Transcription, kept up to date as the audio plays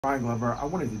Ryan Glover. I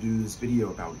wanted to do this video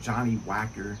about Johnny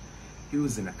Wactor. He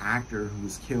was an actor who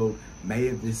was killed May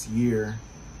of this year.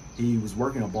 He was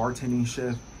working a bartending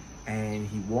shift and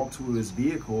he walked to his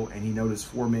vehicle and he noticed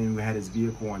four men who had his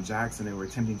vehicle on jacks and they were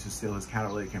attempting to steal his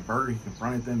catalytic converter. He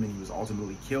confronted them and he was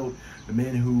ultimately killed. The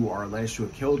men who are alleged to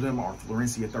have killed him are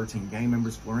Florencia 13 gang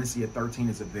members. Florencia 13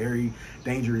 is a very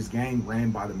dangerous gang ran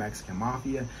by the Mexican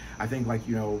mafia. I think,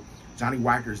 Johnny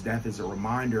Wactor's death is a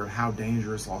reminder of how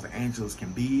dangerous Los Angeles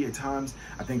can be at times.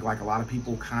 I think a lot of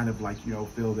people kind of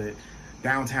feel that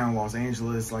downtown Los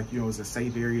Angeles, is a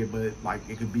safe area, but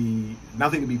it could be,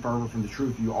 nothing could be further from the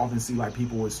truth. You often see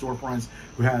people with storefronts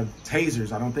who have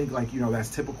tasers. I don't think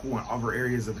that's typical in other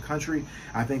areas of the country.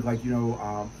 I think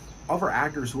other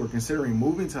actors who are considering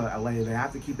moving to LA, they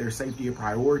have to keep their safety a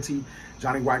priority.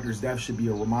 Johnny Wactor's death should be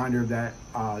a reminder that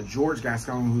George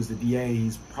Gascon, who's the DA,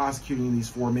 he's prosecuting these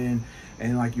four men,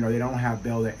 and they don't have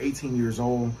bail. They're 18 years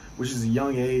old, which is a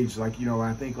young age. I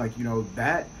think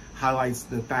that highlights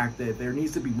the fact that there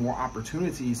needs to be more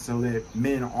opportunities so that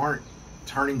men aren't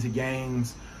turning to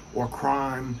gangs or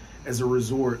crime as a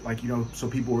resort, so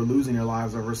people are losing their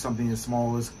lives over something as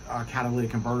small as catalytic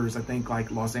converters. I think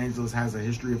Los Angeles has a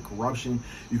history of corruption.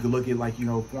 You could look at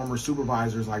former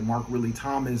supervisors like Mark Ridley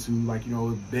Thomas, who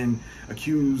have been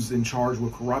accused and charged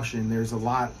with corruption. There's a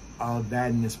lot of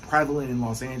that, and it's prevalent in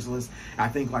Los Angeles. I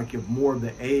think if more of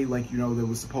the aid that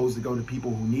was supposed to go to people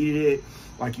who needed it,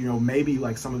 maybe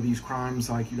some of these crimes,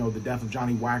 the death of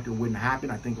Johnny Wactor wouldn't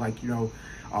happen. I think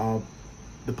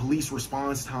the police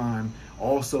response time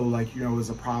also is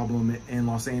a problem in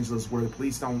Los Angeles, where the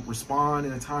police don't respond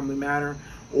in a timely manner,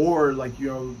 or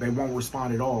they won't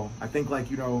respond at all. I think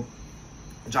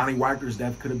Johnny Wactor's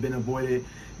death could have been avoided.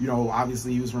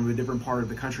 Obviously he was from a different part of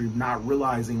the country, not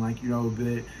realizing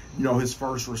that his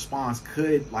first response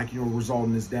could result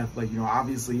in his death.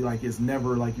 Obviously it's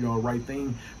never a right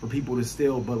thing for people to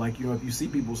steal, but if you see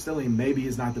people stealing, maybe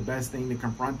it's not the best thing to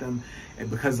confront them, and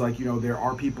because there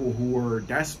are people who are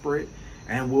desperate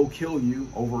and will kill you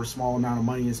over a small amount of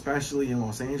money, especially in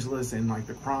Los Angeles. And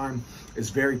the crime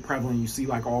is very prevalent. You see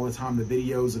all the time the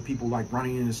videos of people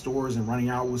running into stores and running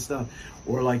out with stuff,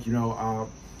 or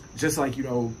just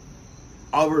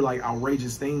other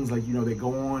outrageous things that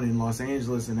go on in Los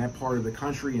Angeles and that part of the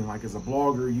country. And as a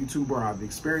blogger, YouTuber, I've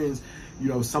experienced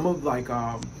some of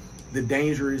the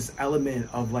dangerous element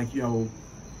of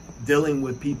dealing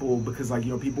with people, because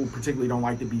people particularly don't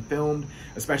like to be filmed,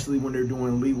 especially when they're doing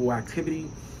illegal activity.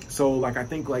 So I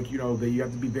think that you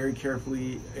have to be very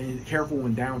careful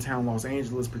in downtown Los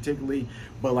Angeles particularly.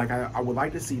 But I would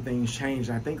like to see things change.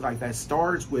 And I think that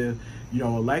starts with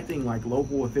electing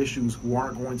local officials who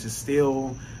aren't going to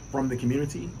steal from the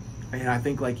community. And I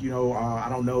think I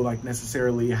don't know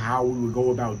necessarily how we would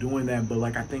go about doing that, but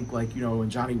I think in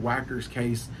Johnny Wactor's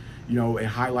case, it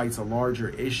highlights a larger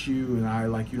issue. And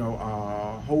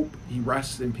I hope he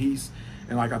rests in peace.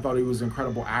 And I thought he was an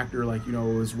incredible actor.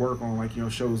 His work on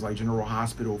shows like General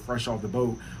Hospital, Fresh Off the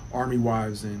Boat, Army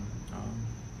Wives, and